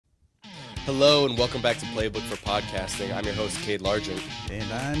Hello and welcome back to Playbook for Podcasting. I'm your host, Cade Largent. And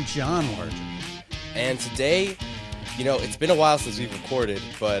I'm John Largent. And today, it's been a while since we've recorded,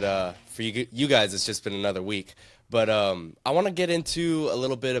 but for you guys, it's just been another week. But I want to get into a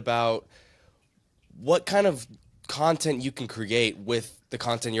little bit about what kind of content you can create with the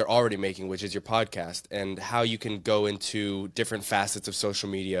content you're already making, which is your podcast, and how you can go into different facets of social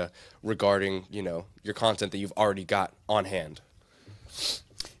media regarding, your content that you've already got on hand.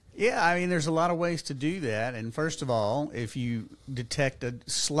 Yeah, I mean, there's a lot of ways to do that. And first of all, if you detect a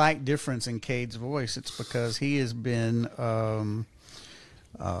slight difference in Cade's voice, it's because he has been a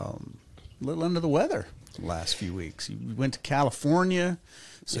little under the weather the last few weeks. You went to California,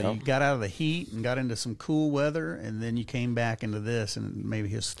 so you got out of the heat and got into some cool weather, and then you came back into this, and maybe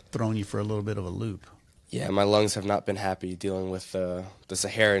he's thrown you for a little bit of a loop. Yeah, my lungs have not been happy dealing with the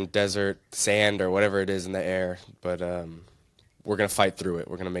Saharan desert, sand, or whatever it is in the air, but we're going to fight through it.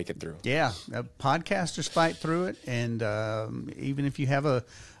 We're going to make it through. Yeah, podcasters fight through it, and even if you have a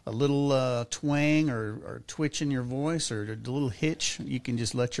little twang or twitch in your voice or a little hitch, you can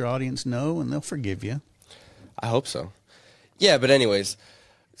just let your audience know, and they'll forgive you. I hope so. Yeah, but anyways,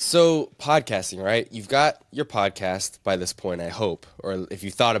 so podcasting, right? You've got your podcast by this point, I hope, or if you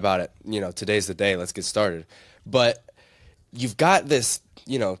thought about it, today's the day, let's get started. But you've got this,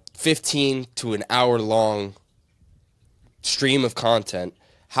 15 to an hour long stream of content.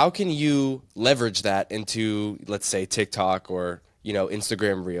 How can you leverage that into, let's say, TikTok or,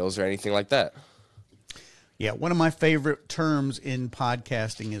 Instagram Reels or anything like that? Yeah, one of my favorite terms in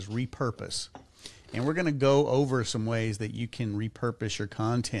podcasting is repurpose. And we're going to go over some ways that you can repurpose your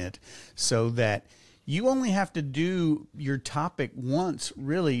content so that you only have to do your topic once,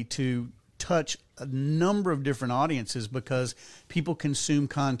 really, to touch a number of different audiences, because people consume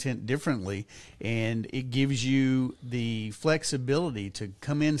content differently, and it gives you the flexibility to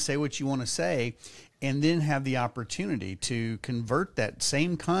come in, say what you want to say, and then have the opportunity to convert that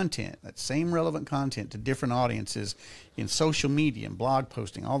same content, that same relevant content, to different audiences in social media and blog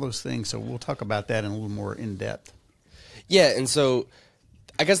posting, all those things. So we'll talk about that in a little more in depth. Yeah, and so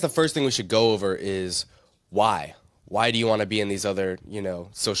I guess the first thing we should go over is why. Why do you want to be in these other,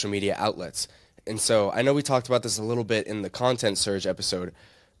 social media outlets? And so I know we talked about this a little bit in the content surge episode,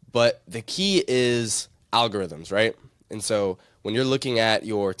 but the key is algorithms, right? And so when you're looking at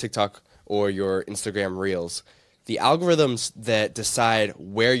your TikTok or your Instagram Reels, the algorithms that decide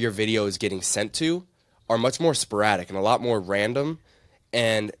where your video is getting sent to are much more sporadic and a lot more random,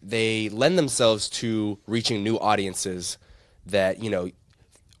 and they lend themselves to reaching new audiences that,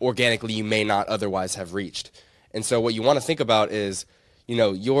 organically you may not otherwise have reached. And so what you want to think about is,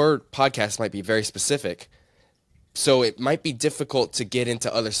 your podcast might be very specific, so it might be difficult to get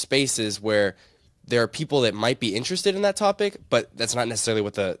into other spaces where there are people that might be interested in that topic, but that's not necessarily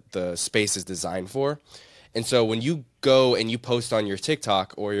what the space is designed for. And so when you go and you post on your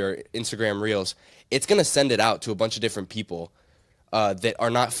TikTok or your Instagram Reels, it's going to send it out to a bunch of different people that are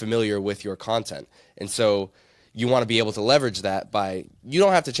not familiar with your content. And so you want to be able to leverage that by, you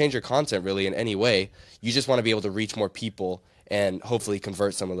don't have to change your content really in any way. You just want to be able to reach more people and hopefully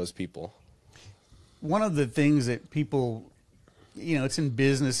convert some of those people. One of the things that people, it's in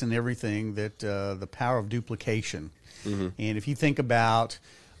business and everything, that the power of duplication. Mm-hmm. And if you think about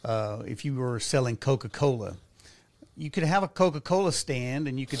if you were selling Coca-Cola, you could have a Coca-Cola stand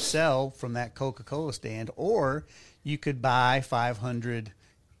and you could sell from that Coca-Cola stand, or you could buy 500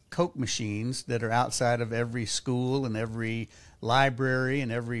 Coke machines that are outside of every school and every library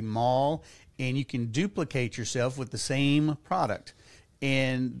and every mall, and you can duplicate yourself with the same product.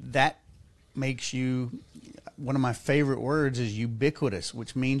 And that makes you, one of my favorite words is ubiquitous,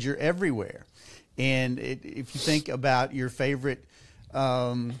 which means you're everywhere. And if you think about your favorite,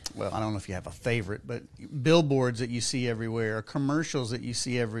 well, I don't know if you have a favorite, but billboards that you see everywhere, commercials that you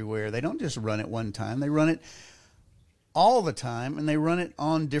see everywhere, they don't just run it one time. They run it all the time, and they run it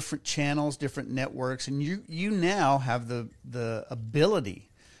on different channels, different networks, and you now have the ability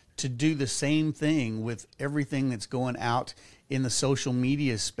to do the same thing with everything that's going out in the social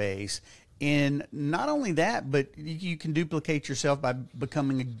media space. And not only that, but you can duplicate yourself by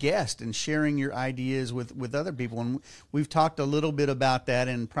becoming a guest and sharing your ideas with other people. And we've talked a little bit about that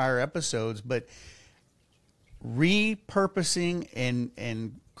in prior episodes, but repurposing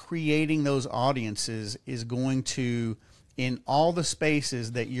and creating those audiences is going to, in all the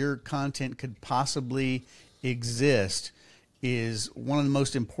spaces that your content could possibly exist, is one of the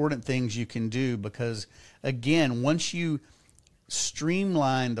most important things you can do. Because again, once you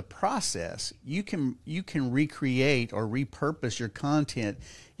streamline the process, you can recreate or repurpose your content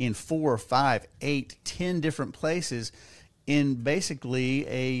in 4, 5, 8, 10 different places in basically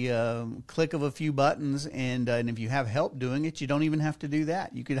a click of a few buttons, and if you have help doing it, you don't even have to do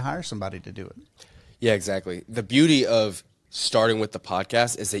that. You could hire somebody to do it. Yeah, exactly. The beauty of starting with the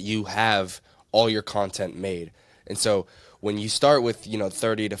podcast is that you have all your content made. And so when you start with,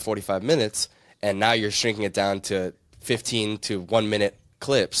 30 to 45 minutes, and now you're shrinking it down to 15 to 1 minute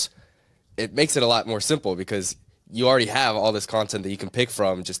clips, it makes it a lot more simple because you already have all this content that you can pick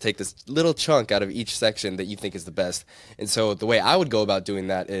from. Just take this little chunk out of each section that you think is the best. And so the way I would go about doing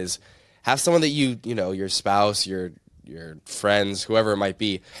that is have someone that your spouse, your friends, whoever it might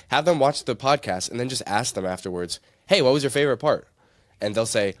be, have them watch the podcast and then just ask them afterwards, hey, what was your favorite part? And they'll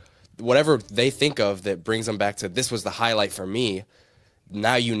say whatever they think of that brings them back to this was the highlight for me.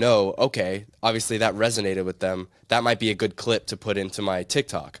 Now okay, obviously that resonated with them. That might be a good clip to put into my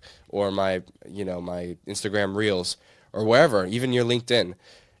TikTok or my Instagram Reels or wherever, even your LinkedIn.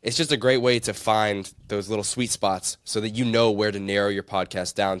 It's just a great way to find those little sweet spots so that you know where to narrow your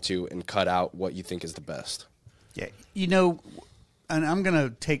podcast down to and cut out what you think is the best. Yeah, and I'm going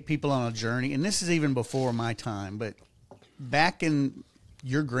to take people on a journey, and this is even before my time, but back in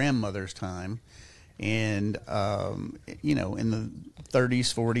your grandmother's time, and in the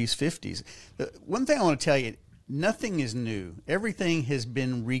 30s, 40s, 50s. One thing I want to tell you, nothing is new. Everything has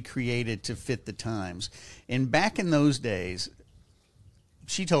been recreated to fit the times. And back in those days,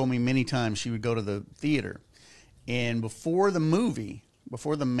 she told me many times she would go to the theater, and before the movie,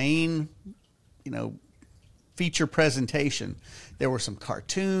 before the main, feature presentation, there were some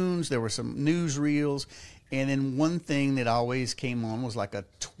cartoons, there were some newsreels, and then one thing that always came on was like a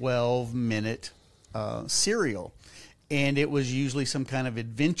 12-minute serial, and it was usually some kind of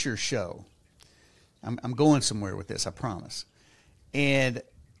adventure show. I'm going somewhere with this, I promise. And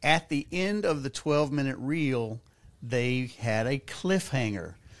at the end of the 12-minute reel, they had a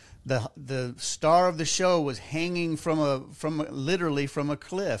cliffhanger. The star of the show was hanging literally from a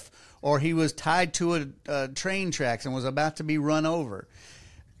cliff, or he was tied to a train tracks and was about to be run over.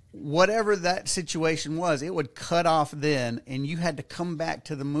 Whatever that situation was, it would cut off then, and you had to come back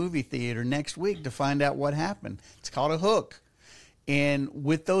to the movie theater next week to find out what happened. It's called a hook. And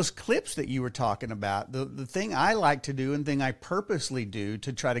with those clips that you were talking about, the thing I like to do and thing I purposely do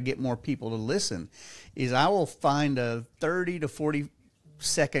to try to get more people to listen is I will find a 30 to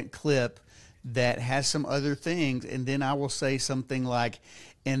 40-second clip that has some other things, and then I will say something like,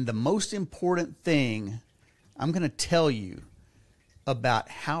 and the most important thing I'm going to tell you about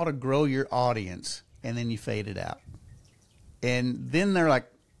how to grow your audience, and then you fade it out. And then they're like,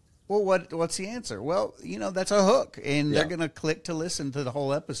 well, what's the answer? Well, that's a hook, and they're going to click to listen to the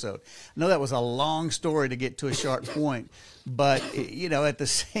whole episode. I know that was a long story to get to a short point, but, at the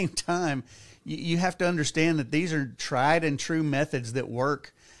same time, you have to understand that these are tried and true methods that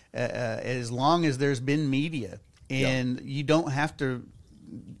work as long as there's been media. And you don't have to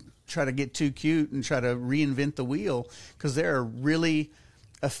try to get too cute and try to reinvent the wheel, because there are really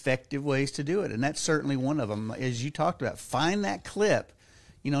effective ways to do it. And that's certainly one of them. As you talked about, find that clip,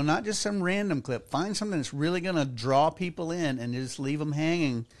 not just some random clip. Find something that's really going to draw people in and just leave them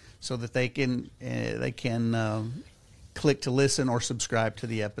hanging so that they can click to listen or subscribe to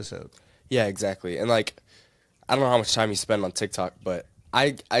the episode. Yeah, exactly. And I don't know how much time you spend on TikTok, but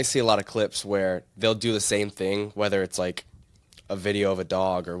I see a lot of clips where they'll do the same thing, whether it's like a video of a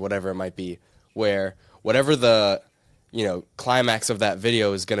dog or whatever it might be, where whatever the climax of that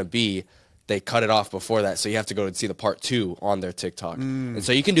video is going to be, they cut it off before that, so you have to go and see the part 2 on their TikTok. And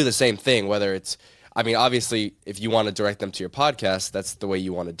so you can do the same thing, whether it's, obviously, if you want to direct them to your podcast, that's the way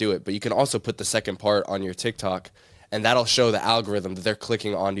you want to do it, but you can also put the second part on your TikTok, and that'll show the algorithm that they're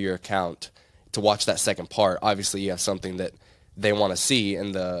clicking onto your account to watch that second part. Obviously, you have something that they want to see,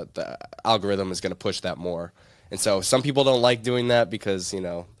 and the algorithm is going to push that more. And so some people don't like doing that because,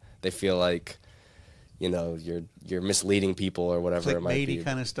 they feel like, you're misleading people or whatever it might be. Clickbaity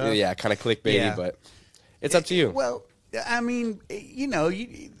kind of stuff. Yeah, kind of clickbaity, but it's up to you. Well,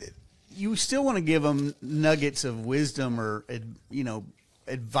 you still want to give them nuggets of wisdom or,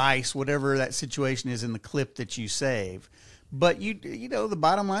 advice, whatever that situation is in the clip that you save. But the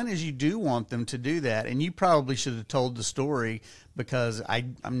bottom line is you do want them to do that, and you probably should have told the story, because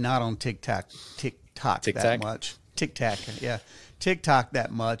I'm not on TikTok that much. TikTok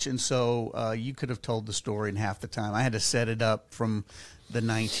that much, and so you could have told the story in half the time. I had to set it up from the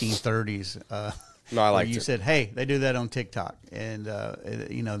 1930s. No, I liked it. You said, "Hey, they do that on TikTok," and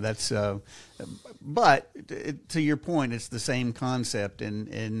that's. But to your point, it's the same concept,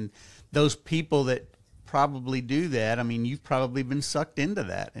 and those people that probably do that, you've probably been sucked into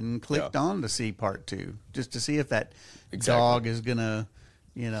that and clicked on to see part 2, just to see if that dog is gonna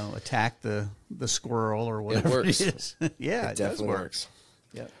attack the squirrel or whatever it is. Yeah, it definitely works.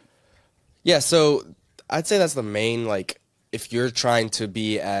 Yeah. Yeah, so I'd say that's the main, like, if you're trying to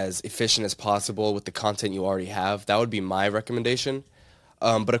be as efficient as possible with the content you already have, that would be my recommendation.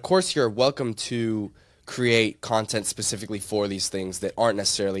 But of course, you're welcome to create content specifically for these things that aren't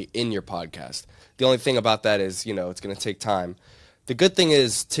necessarily in your podcast. The only thing about that is, it's going to take time. The good thing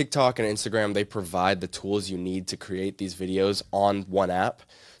is TikTok and Instagram, they provide the tools you need to create these videos on one app.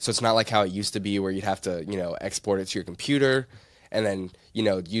 So it's not like how it used to be where you'd have to, export it to your computer and then,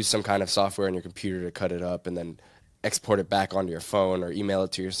 use some kind of software on your computer to cut it up and then export it back onto your phone or email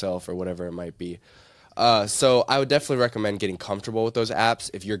it to yourself or whatever it might be. So I would definitely recommend getting comfortable with those apps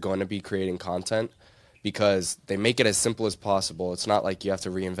if you're going to be creating content, because they make it as simple as possible. It's not like you have to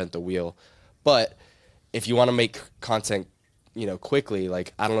reinvent the wheel. But if you want to make content, quickly,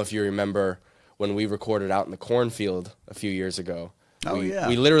 like, I don't know if you remember when we recorded out in the cornfield a few years ago.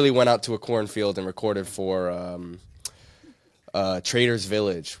 We literally went out to a cornfield and recorded for Trader's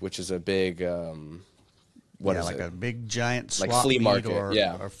Village, which is a big, a big giant swap like flea market,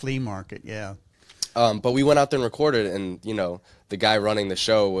 or flea market, yeah. But we went out there and recorded, and the guy running the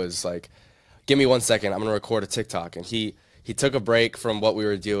show was like, "Give me 1 second, I'm gonna record a TikTok." And he took a break from what we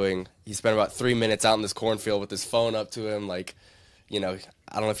were doing. He spent about 3 minutes out in this cornfield with his phone up to him, like, I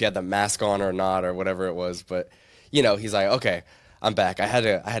don't know if he had the mask on or not or whatever it was, but he's like, "Okay, I'm back. I had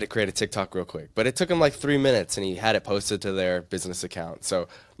to create a TikTok real quick." But it took him like 3 minutes, and he had it posted to their business account. So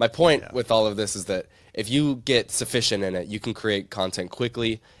my point with all of this is that if you get sufficient in it, you can create content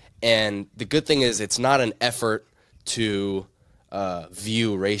quickly. And the good thing is it's not an effort to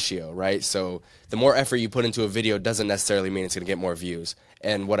view ratio, right? So the more effort you put into a video doesn't necessarily mean it's going to get more views.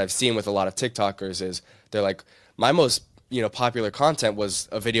 And what I've seen with a lot of TikTokers is they're like, my most popular content was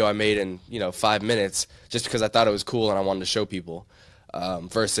a video I made in 5 minutes just because I thought it was cool and I wanted to show people,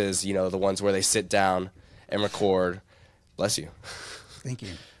 versus the ones where they sit down and record. Bless you. Thank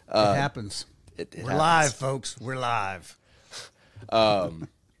you. It happens. We're live, folks. We're live.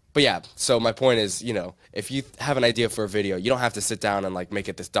 But yeah, so my point is, if you have an idea for a video, you don't have to sit down and like make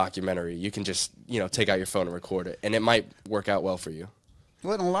it this documentary. You can just, take out your phone and record it, and it might work out well for you.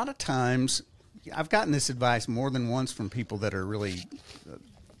 Well, and a lot of times, I've gotten this advice more than once from people that are really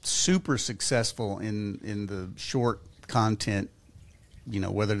super successful in the short content,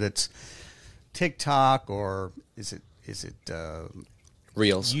 whether that's TikTok or is it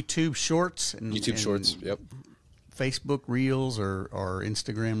Reels, YouTube Shorts, and YouTube Shorts, yep. Facebook Reels or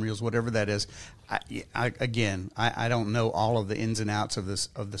Instagram Reels, whatever that is. I don't know all of the ins and outs of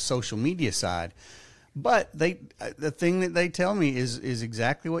the social media side, but the thing that they tell me is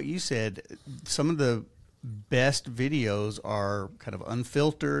exactly what you said. Some of the best videos are kind of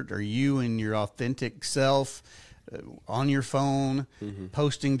unfiltered, or you and your authentic self on your phone,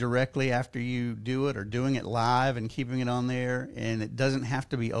 posting directly after you do it, or doing it live and keeping it on there, and it doesn't have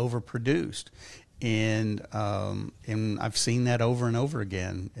to be overproduced. And I've seen that over and over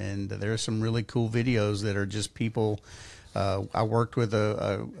again. And there are some really cool videos that are just people. I worked with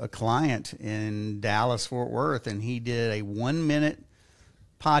a client in Dallas, Fort Worth, and he did a 1 minute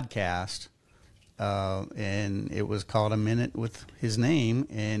podcast, and it was called A Minute with His Name.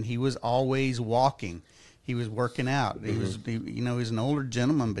 And he was always walking. He was working out. He was, he's an older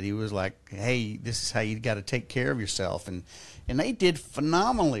gentleman, but he was like, "Hey, this is how you got to take care of yourself." And they did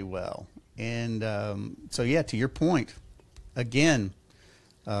phenomenally well. And so, yeah, to your point, again,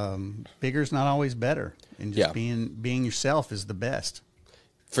 bigger's not always better, and just being yourself is the best.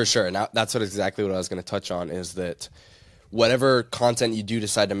 For sure. And that's exactly what I was going to touch on, is that whatever content you do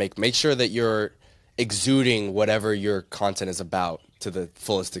decide to make sure that you're exuding whatever your content is about to the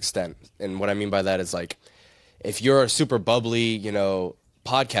fullest extent. And what I mean by that is, like, if you're a super bubbly,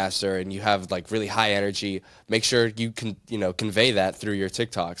 podcaster and you have like really high energy, make sure you can, convey that through your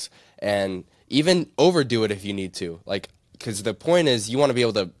TikToks, and even overdo it if you need to. Like, because the point is you want to be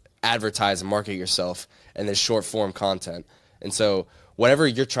able to advertise and market yourself in this short form content. And so whatever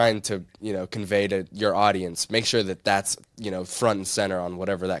you're trying to, convey to your audience, make sure that that's, front and center on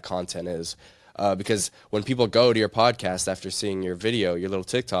whatever that content is. Because when people go to your podcast after seeing your video, your little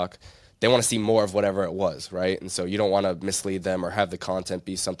TikTok, they want to see more of whatever it was, right? And so you don't want to mislead them or have the content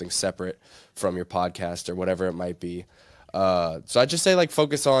be something separate from your podcast or whatever it might be. So I just say, like,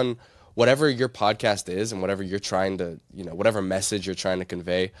 focus on whatever your podcast is and whatever you're trying to, whatever message you're trying to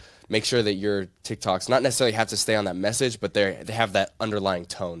convey. Make sure that your TikToks not necessarily have to stay on that message, but they have that underlying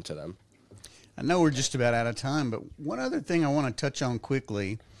tone to them. I know we're just about out of time, but one other thing I want to touch on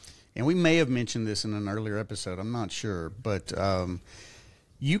quickly, and we may have mentioned this in an earlier episode, I'm not sure, but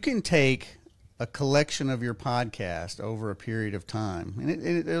you can take a collection of your podcast over a period of time. And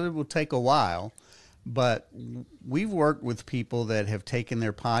it will take a while, but we've worked with people that have taken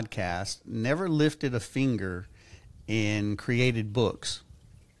their podcast, never lifted a finger, and created books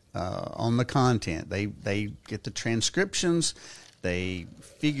on the content. They get the transcriptions. They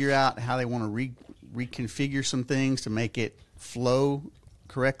figure out how they want to reconfigure some things to make it flow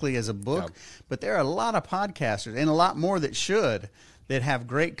correctly as a book. Yep. But there are a lot of podcasters, and a lot more that should, that have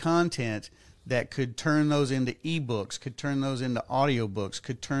great content that could turn those into ebooks, could turn those into audiobooks,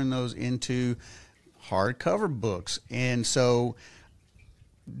 could turn those into hardcover books. And so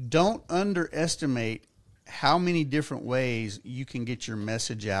don't underestimate how many different ways you can get your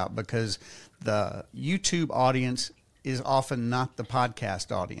message out, because the YouTube audience is often not the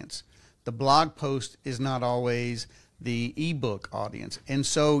podcast audience. The blog post is not always the ebook audience. And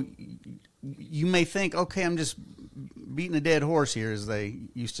so you may think, okay, I'm just beating a dead horse here, as they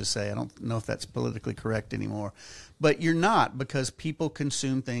used to say. I don't know if that's politically correct anymore. But you're not, because people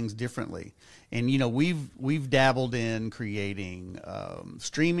consume things differently. And, you know, we've dabbled in creating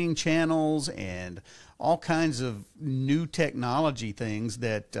streaming channels and all kinds of new technology things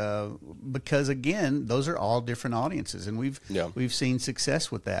that, because, again, those are all different audiences. And we've seen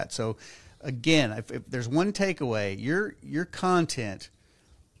success with that. So, again, if there's one takeaway, your content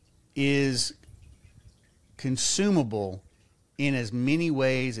is consumable in as many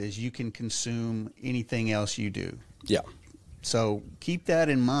ways as you can consume anything else you do. Yeah. So keep that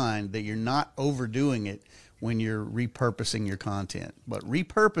in mind, that you're not overdoing it when you're repurposing your content. But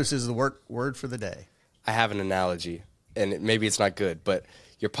repurpose is the word for the day. I have an analogy, and maybe it's not good, but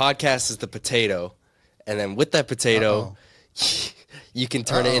your podcast is the potato, and then with that potato, you can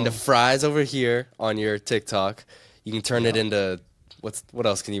turn it into fries over here on your TikTok. You can turn it into what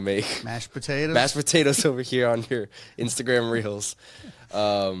else can you make? Mashed potatoes. Mashed potatoes over here on your Instagram Reels.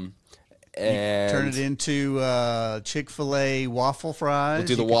 And turn it into Chick-fil-A waffle fries. We'll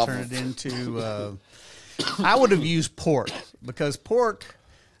do the waffle. Turn it into. I would have used pork, because pork,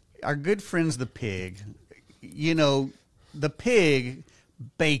 our good friends the pig. You know, the pig,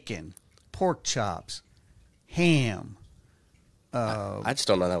 bacon, pork chops, ham. I just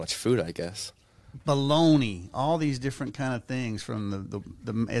don't know that much food, I guess. Bologna, all these different kind of things, from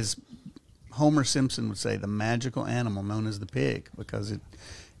the as Homer Simpson would say, the magical animal known as the pig, because it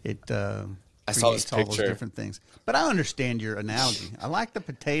I saw this all those picture. different things. But I understand your analogy. I like the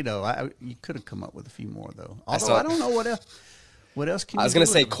potato. You could have come up with a few more though. Although I don't know what else. What else can you do? I was gonna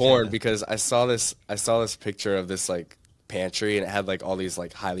say corn, potato? because I saw this picture of this like pantry, and it had like all these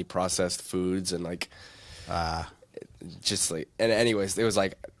like highly processed foods and like just like, and anyways, it was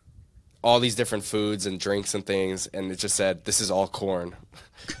like all these different foods and drinks and things, and it just said, "This is all corn."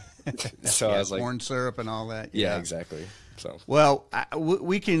 So I was like, corn syrup and all that. Yeah, exactly. So well,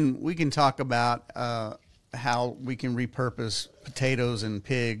 we can talk about how we can repurpose potatoes and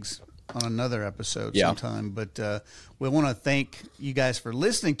pigs on another episode sometime. But we want to thank you guys for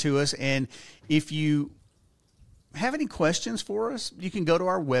listening to us. And if you have any questions for us, you can go to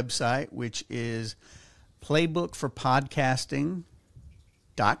our website, which is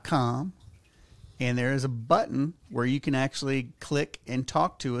playbookforpodcasting.com. And there is a button where you can actually click and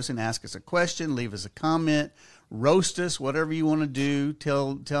talk to us and ask us a question, leave us a comment, roast us, whatever you want to do.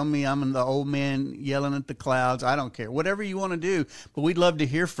 Tell me I'm the old man yelling at the clouds. I don't care. Whatever you want to do. But we'd love to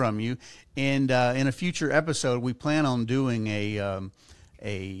hear from you. And in a future episode, we plan on doing a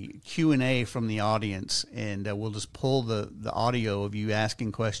Q&A from the audience, and we'll just pull the audio of you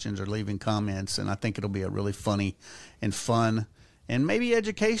asking questions or leaving comments. And I think it'll be a really funny and fun and maybe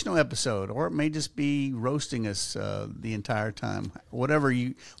educational episode, or it may just be roasting us the entire time. Whatever,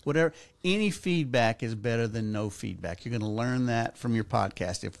 any feedback is better than no feedback. You're going to learn that from your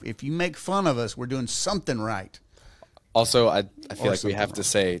podcast. If you make fun of us, we're doing something right. Also, I feel like we have to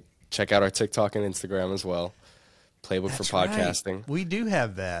say, check out our TikTok and Instagram as well. Playbook for podcasting. Right. We do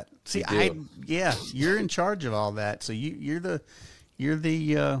have that. See, you're in charge of all that. So you're the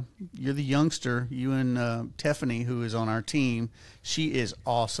youngster, you and Tiffany, who is on our team. She is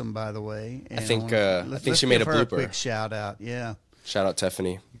awesome, by the way. And I think she made a blooper. A quick shout out, yeah. Shout out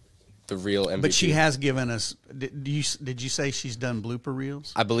Tiffany, the real MVP. But she has given us. Did you say she's done blooper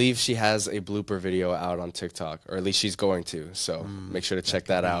reels? I believe she has a blooper video out on TikTok, or at least she's going to. So make sure to check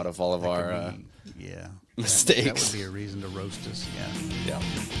that out of all of our mistakes. That would be a reason to roast us. Yeah.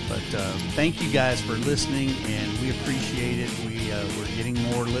 But thank you guys for listening, and we appreciate it. We're getting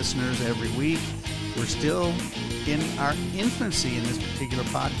more listeners every week. We're still in our infancy in this particular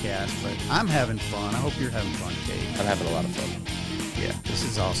podcast, but I'm having fun. I hope you're having fun, Kate. I'm having a lot of fun. Yeah, this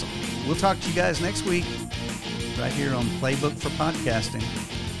is awesome. We'll talk to you guys next week right here on Playbook for Podcasting.